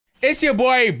It's your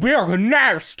boy Bill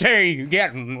Nasty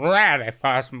getting ready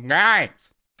for some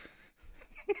games.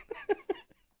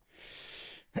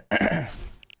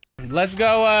 Let's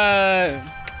go,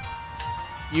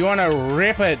 you wanna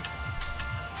rip a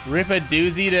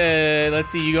doozy to,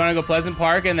 let's see, you wanna go Pleasant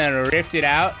Park and then rift it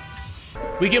out?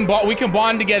 We can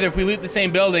bond together if we loot the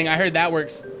same building. I heard that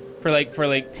works for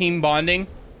like team bonding.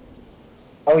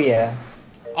 Oh yeah.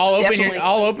 I'll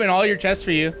open all your chests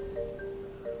for you.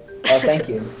 Oh, thank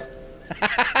you.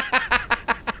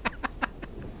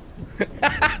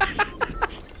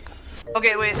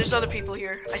 Okay, wait, there's other people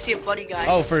here. I see a buddy guy.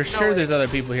 Oh, for sure there's other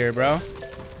people here, bro.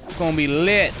 It's gonna be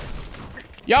lit.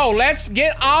 Yo, let's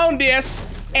get on this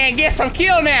and get some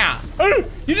kill now.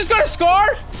 You just got a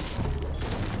scar?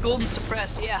 Golden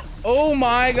suppressed, yeah. Oh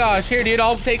my gosh. Here, dude,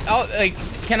 like,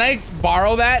 can I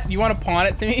borrow that? You wanna pawn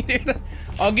it to me, dude?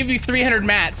 I'll give you 300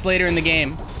 mats later in the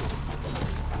game.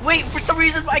 Wait, for some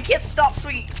reason, I can't stop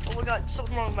sweet. Oh my god,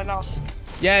 something wrong with my mouse.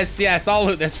 Yes, yes, I'll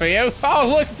loot this for you. Oh,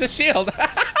 look, it's a shield.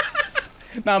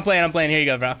 No, I'm playing. Here you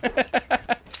go, bro.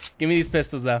 Give me these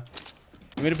pistols, though.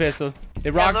 Give me the pistol. They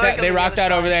rocked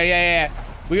out over there. Yeah.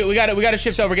 We gotta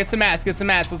shift over. Get some mats.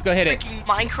 Let's go hit it. Freaking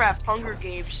Minecraft Hunger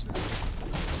Games.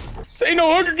 Say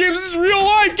no Hunger Games. This is real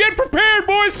life. Get prepared,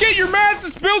 boys. Get your mats.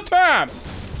 It's build time.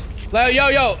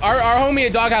 Yo. Our homie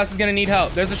at Doghouse is gonna need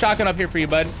help. There's a shotgun up here for you,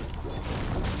 bud.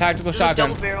 Tactical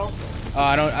shotgun. Double barrel. Oh,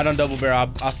 I don't double barrel.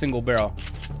 I'll single barrel.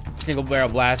 Single barrel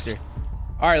blaster.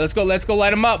 All right, let's go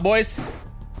light them up, boys.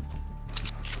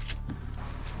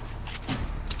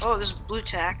 Oh, there's blue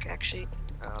tack actually.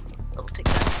 I'll take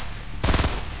that.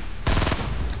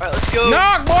 All right, let's go.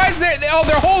 Knock, boys! Their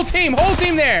whole team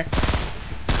there.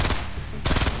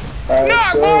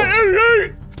 Knock,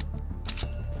 boys!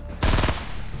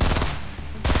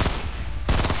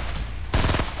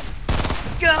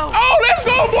 Go! Oh, let's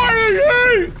go,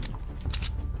 boy!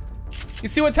 You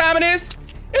see what time it is?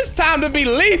 It's time to be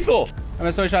lethal. I'm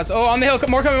at so many shots. Oh, on the hill.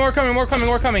 More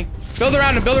coming. Build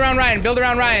around him. Build around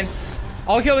Ryan.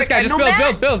 I'll kill this guy. Just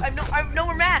build. I have no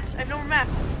more mats. Come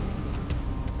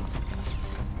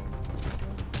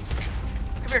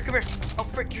here. Oh,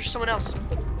 frick, you're someone else.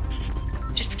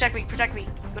 Just protect me. Go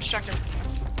distract him.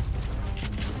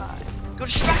 Go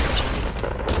distract him, Jesse.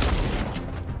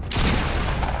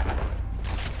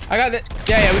 I got that.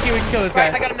 Yeah, we can kill this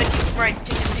guy. I got a medkit. Right,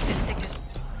 take this.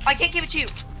 I can't give it to you.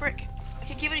 Frick. I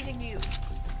can't give anything to you.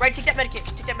 Right, take that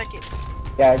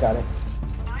medkit. Yeah, I got it.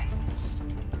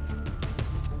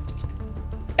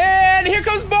 And here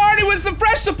comes Barney with some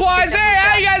fresh supplies. Hey,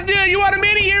 how you guys doing? You want a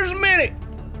mini? Here's a mini.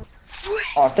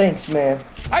 Oh, thanks, man.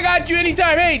 I got you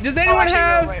anytime. Hey, does anyone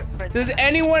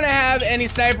have any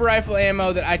sniper rifle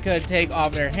ammo that I could take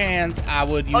off their hands? I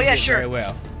would use it very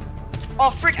well. Oh,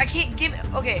 frick, I can't give it.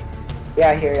 Okay.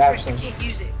 Yeah, here, I can't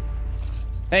use it.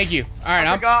 Thank you. All right,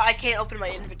 I forgot I can't open my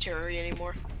inventory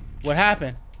anymore. What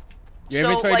happened? Your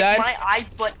inventory died? My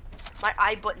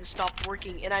I button stopped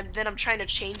working, and I'm trying to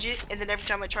change it, and then every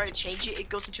time I try to change it, it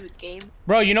goes into a game.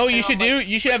 Bro, you know what you should do?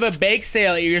 You should have a bake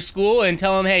sale at your school and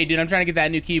tell them, hey, dude, I'm trying to get that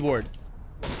new keyboard.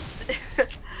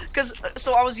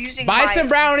 So I was using Buy some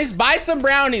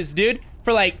brownies, dude,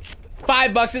 for like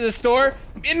 $5 at the store.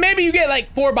 And maybe you get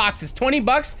like 4 boxes, 20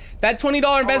 bucks. That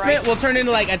 $20 investment will turn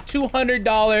into like a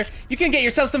 $200. You can get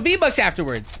yourself some V-Bucks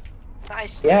afterwards.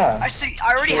 Nice. Yeah. I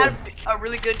already had a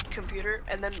really good computer,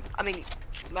 and then,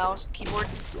 mouse, keyboard,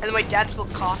 and then my dad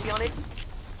spilled coffee on it,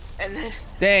 and then...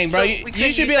 Dang, bro,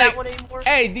 you should be like,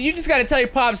 hey, you just gotta tell your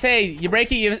pops, hey, you break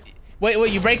it, you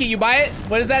break it, you buy it?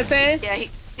 What is that saying? Yeah,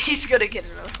 he's gonna get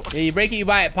another one. Yeah, you break it, you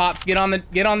buy it, pops. Get on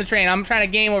the train. I'm trying to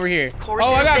game over here.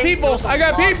 Oh, I got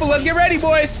people. Let's get ready,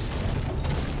 boys.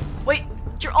 Wait,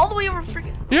 you're all the way over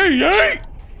freaking... Yeah.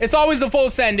 It's always the full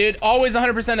send, dude. Always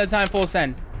 100% of the time full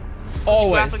send.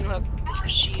 Always. Grappling hook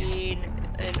machine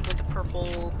and with the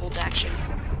purple bolt action.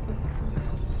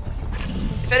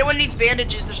 If anyone needs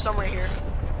bandages, there's some right here.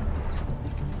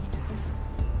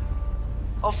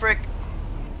 Oh frick.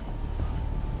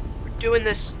 We're doing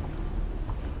this.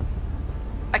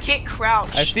 I can't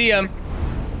crouch. I see him.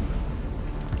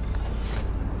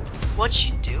 What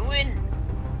you doing?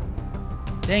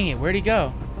 Dang it, where'd he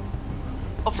go?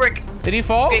 Oh frick. Did he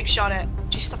fall? Big shot at.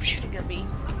 Jeez, stop shooting at me.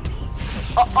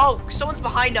 Oh, someone's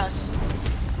behind us.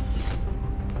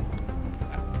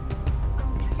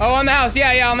 Oh, on the house.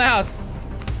 Yeah, on the house.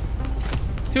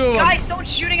 2 of them. Guys, someone's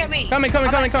shooting at me. Coming. Guys,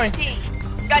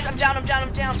 I'm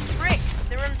down. Frick.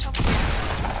 They were on top of me.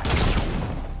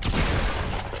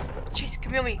 Jeez,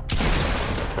 come heal me.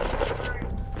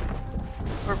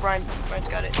 Or Brian's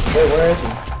got it. Wait, where is he?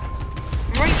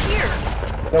 I'm right here.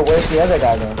 No, where's the other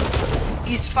guy then?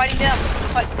 He's fighting down.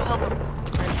 Help him.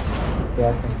 Yeah,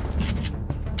 I think.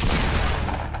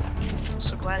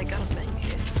 So glad I got a bank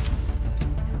hit.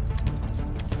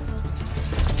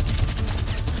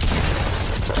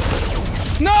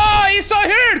 No, he's so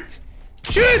hurt!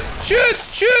 Shoot, shoot,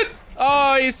 shoot!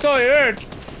 Oh, he's so hurt.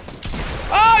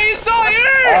 Oh, he's so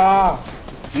hurt! Ah!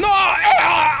 No!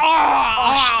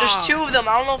 Oh, there's two of them.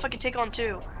 I don't know if I can take on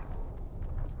two.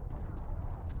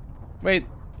 Wait,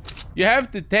 you have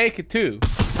to take two.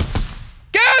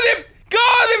 Got him!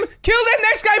 Got him! Kill that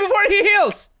next guy before he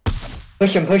heals!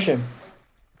 Push him, push him.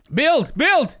 Build,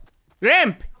 build!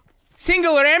 Ramp!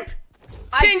 Single ramp!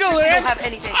 Single I ramp! don't have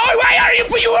anything. Oh, why are you?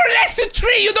 You were next to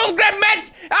tree! You don't grab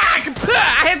meds! Ah,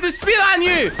 I have to spit on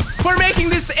you for making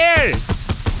this air!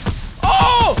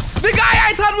 Oh! The guy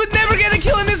I thought would never get a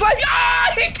kill in his life!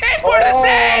 Ah, he came for the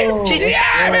save!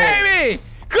 Yeah, baby!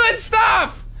 Good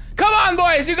stuff! Come on,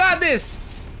 boys, you got this!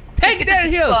 Take their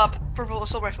heals! Purple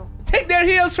assault rifle. Take their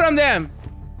heals from them!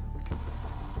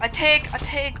 I take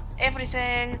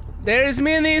everything. There's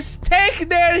minis. Take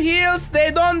their heals.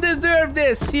 They don't deserve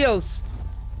this. Heals.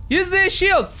 Use the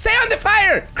shield. Stay on the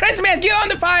fire. Crazy man, get on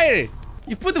the fire.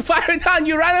 You put the fire down.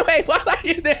 You run away. What are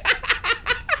you doing?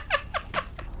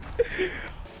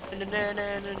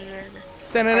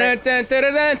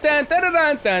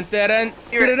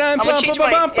 Here, I'm gonna change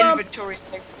my inventory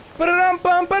thing.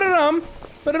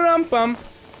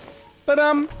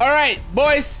 All right,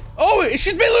 boys. Oh,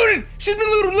 she's been looted. She's been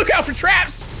looted. Look out for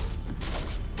traps.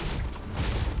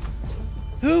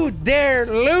 Who dare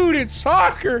looted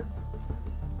soccer?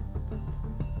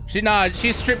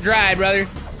 She's stripped dry, brother.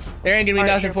 There ain't gonna be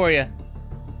nothing for you.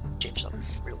 Change something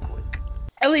real quick.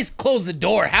 At least close the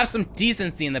door. Have some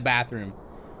decency in the bathroom.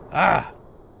 Yeah.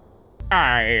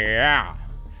 I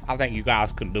think you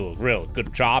guys can do a real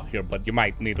good job here, but you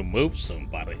might need to move soon,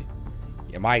 buddy.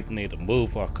 You might need to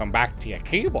move or come back to your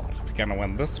keyboard if you're gonna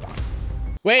win this one.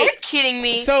 Wait. Are you kidding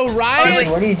me? So Ryan,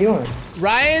 What are you doing?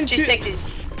 Ryan, Just take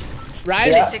this.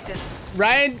 Ryan, Just take this.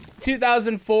 Ryan,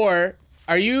 2004.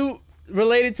 Are you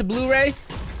related to Blu-ray?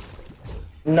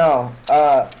 No.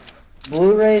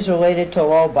 Blu-ray's related to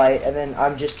Lullbite, and then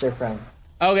I'm just their friend.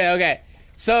 Okay.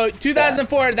 So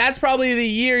 2004. That's probably the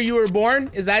year you were born.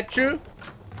 Is that true?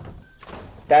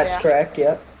 That's correct.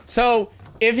 Yep. So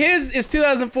if his is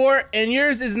 2004 and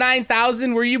yours is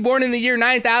 9000, were you born in the year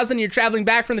 9000? You're traveling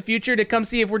back from the future to come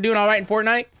see if we're doing all right in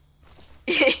Fortnite?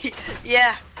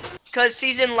 Yeah, because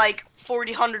season like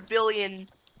 40, 100 billion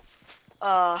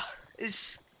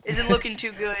isn't looking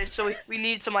too good, so we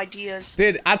need some ideas.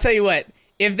 Dude, I'll tell you what.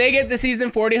 If they get to season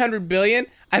 40, 100 billion,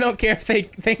 I don't care if they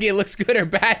think it looks good or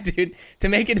bad, dude. To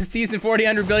make it to season 40,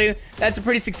 100 billion, that's a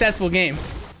pretty successful game.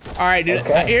 All right, dude.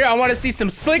 Okay. Here, I want to see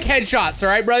some slick headshots, all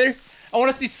right, brother? I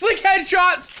want to see slick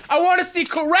headshots. I want to see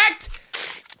correct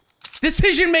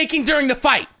decision-making during the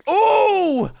fight.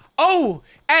 Ooh! Oh!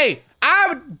 Hey,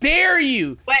 I dare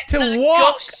you to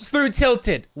walk through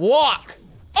Tilted. Walk.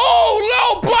 Oh,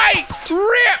 low bite!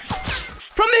 Rip!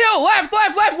 From the hill, left,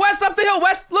 west, up the hill,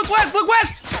 west, look west!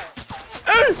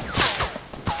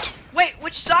 Wait,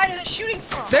 which side are they shooting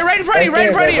from? They're right in front of you, right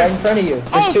in front of you.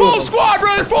 Oh, full squad,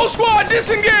 brother, full squad,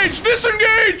 disengage!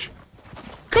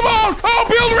 Come on! Oh,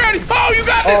 build ready! Oh, you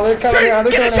got this! Turn,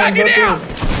 get a shot, get out!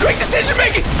 Quick decision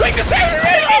making!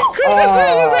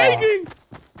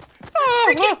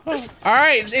 All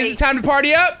right, is it time to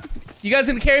party up? You guys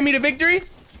gonna carry me to victory?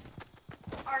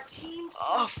 Our team.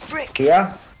 Oh, frick.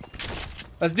 Yeah.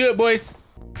 Let's do it, boys.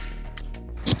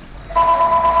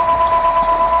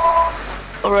 All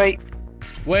right.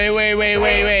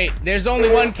 Wait. There's only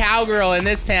one cowgirl in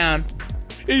this town.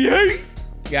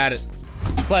 Got it.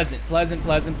 Pleasant.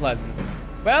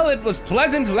 Well, it was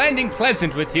pleasant landing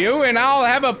pleasant with you, and I'll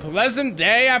have a pleasant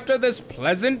day after this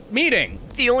pleasant meeting.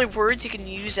 The only words you can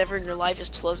use ever in your life is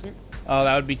pleasant. Oh,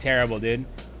 that would be terrible, dude.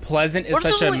 Pleasant is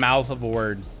such a mouth of a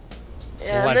word.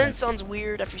 Yeah, and then it sounds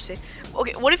weird after you say.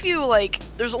 Okay, what if you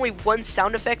there's only one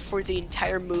sound effect for the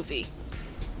entire movie?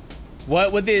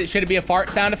 What would should it be a fart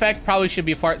sound effect? Probably should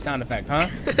be a fart sound effect, huh?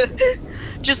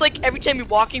 Just like every time you're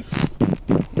walking.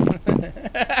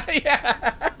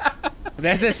 Yeah.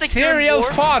 There's a serial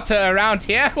fart around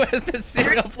here. Where's the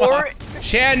serial fart?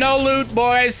 Share no loot,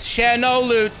 boys. Share no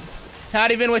loot.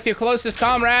 Not even with your closest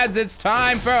comrades. It's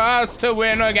time for us to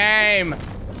win a game.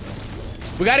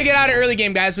 We got to get out of early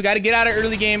game, guys. We got to get out of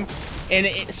early game and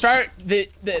start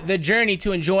the journey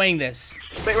to enjoying this.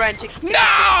 Wait, Ryan, take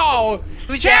no!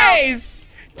 Chase!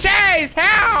 Chase,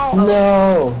 how?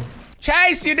 No.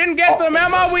 Chase, you didn't get the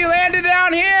memo. We landed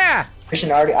down here.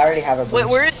 Christian, I already have a boost. Wait,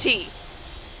 where is he?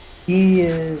 He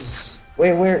is...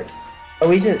 Wait, where?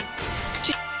 Oh, he's it.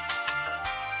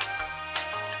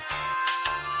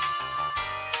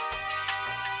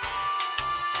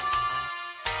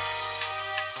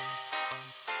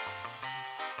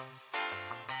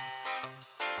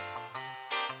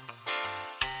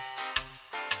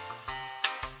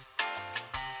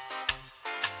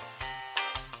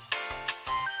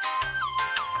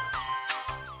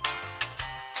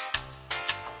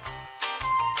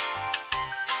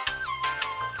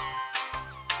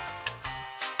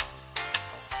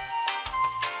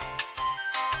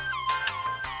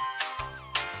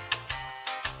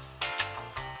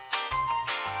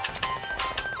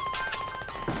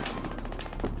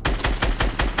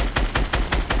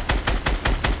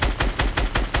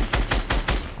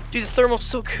 Dude, the thermal's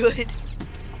so good.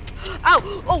 Ow!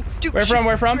 Oh, dude. Where from?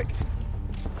 Where from?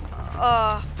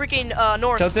 Freaking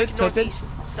north. Tilted, northeast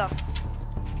stuff.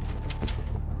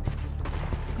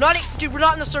 Dude, we're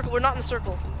not in the circle. We're not in the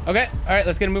circle. Okay. All right.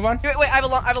 Let's get a move on. Wait, I have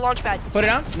a launch pad. Put it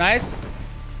on. Nice.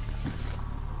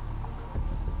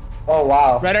 Oh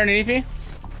wow. Right underneath me.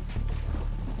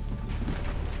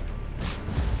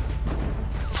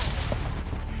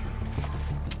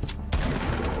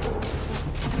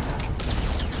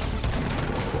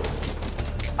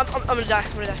 I'm gonna die.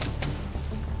 I'm gonna die.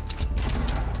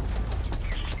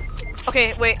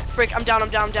 Okay, wait, frick, I'm down.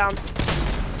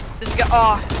 This is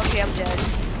oh, okay, I'm dead.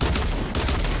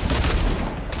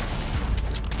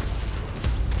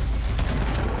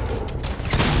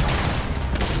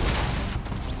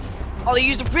 Oh, they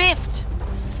used a rift!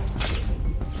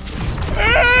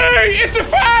 Hey, it's a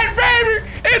fight, baby!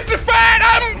 It's a fight!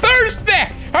 I'm thirsty!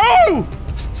 Oh!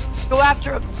 Go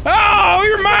after him. Oh,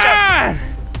 you're mine!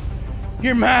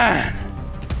 You're mine.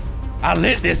 I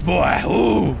lit this boy.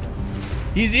 Ooh.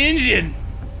 He's injured.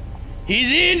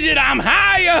 He's injured. I'm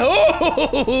higher.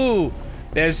 Ooh.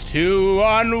 There's 2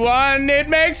 on 1. It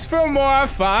makes for more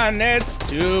fun. It's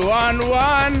 2 on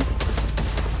 1. Do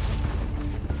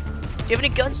you have any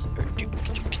guns? Or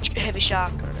heavy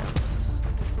shock or no?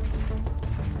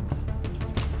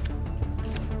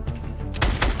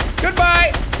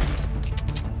 Goodbye.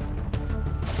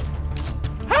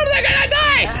 How did I gonna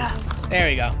die? Yeah. There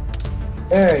we go.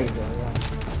 There you go. Yeah.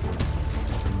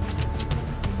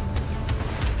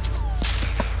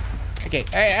 Okay.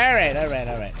 Hey, all right.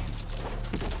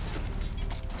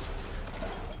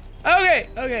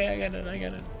 Okay. I get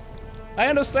it. I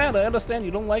understand.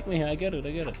 You don't like me. I get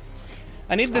it.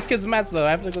 I need this kid's mats though.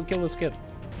 I have to go kill this kid. I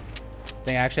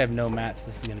think I actually have no mats.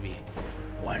 This is gonna be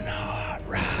one hot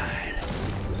ride.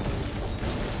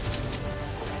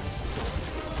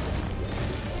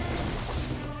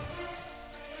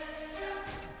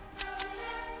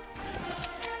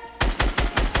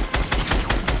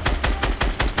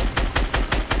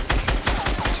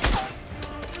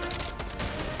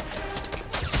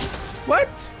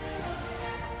 What?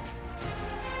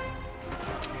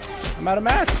 I'm out of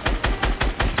mats.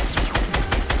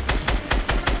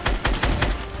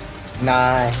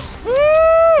 Nice. Woo!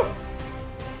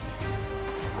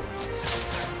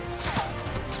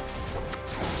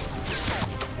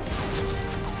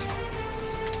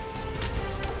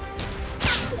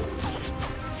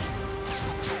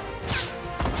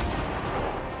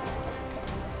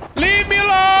 Leave me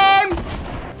alone!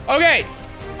 Okay,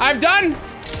 I've done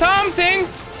something,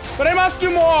 but I must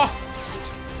do more.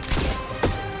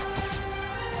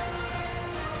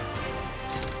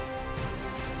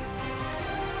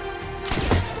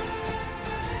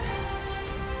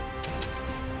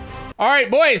 All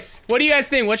right, boys, what do you guys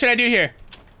think? What should I do here?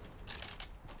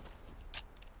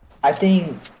 I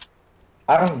think,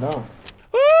 I don't know.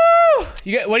 Woo!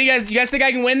 What do you guys think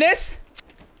I can win this?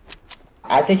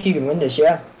 I think you can win this,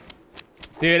 yeah.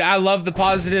 Dude, I love the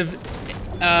positive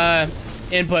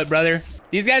input, brother.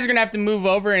 These guys are gonna have to move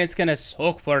over and it's gonna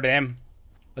suck for them.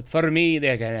 But for me,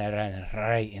 they're gonna run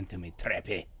right into me,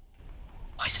 trappy.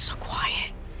 Why is it so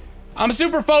quiet? I'm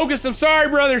super focused. I'm sorry,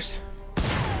 brothers.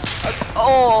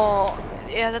 Oh,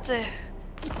 yeah, that's a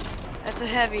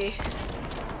heavy.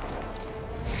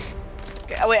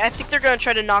 Okay, oh, wait, I think they're gonna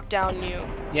try to knock down you.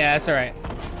 Yeah, that's all right.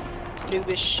 It's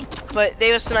noobish, but they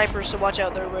have a sniper, so watch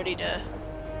out. They're ready to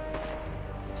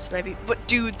snipe you. But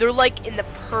dude, they're like in the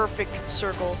perfect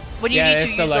circle. What do you need to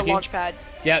use the launch pad?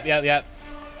 Yep.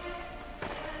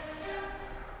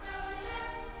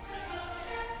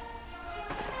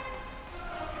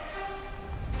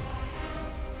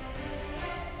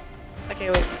 Okay,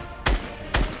 wait.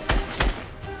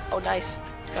 Oh, nice.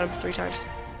 Got him 3 times.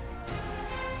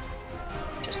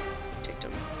 Just ticked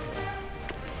him.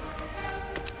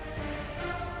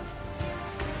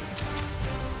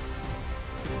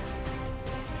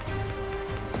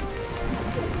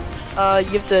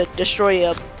 You have to destroy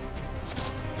a...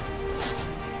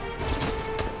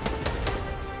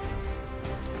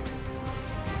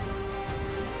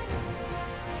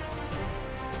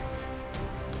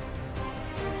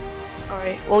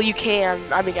 Alright, well you can.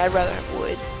 I mean, I'd rather have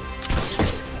wood.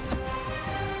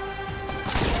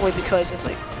 Only because it's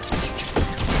like...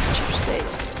 cheapest thing.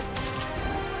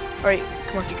 Alright,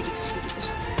 come on, you can do this,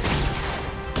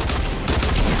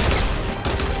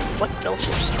 What? No,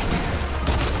 seriously.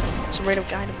 Some random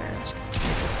guy in a mask.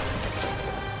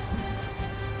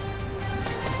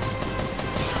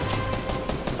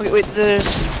 Okay, wait, there's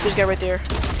a guy right there.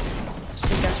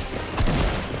 Same guy.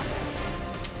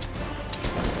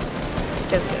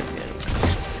 Get him.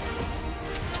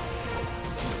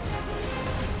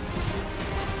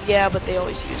 Yeah, but they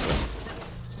always use them.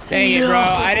 Dang it, bro.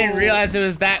 I didn't realize it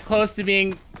was that close to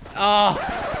being... Oh,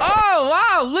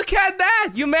 wow, look at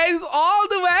that. You made it all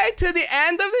the way to the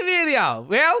end of the video.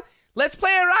 Well, let's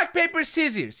play a rock, paper,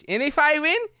 scissors. And if I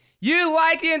win, you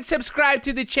like and subscribe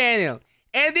to the channel.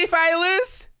 And if I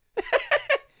lose...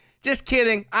 Just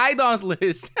kidding. I don't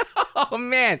lose. Oh,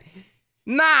 man.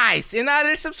 Nice.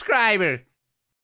 Another subscriber.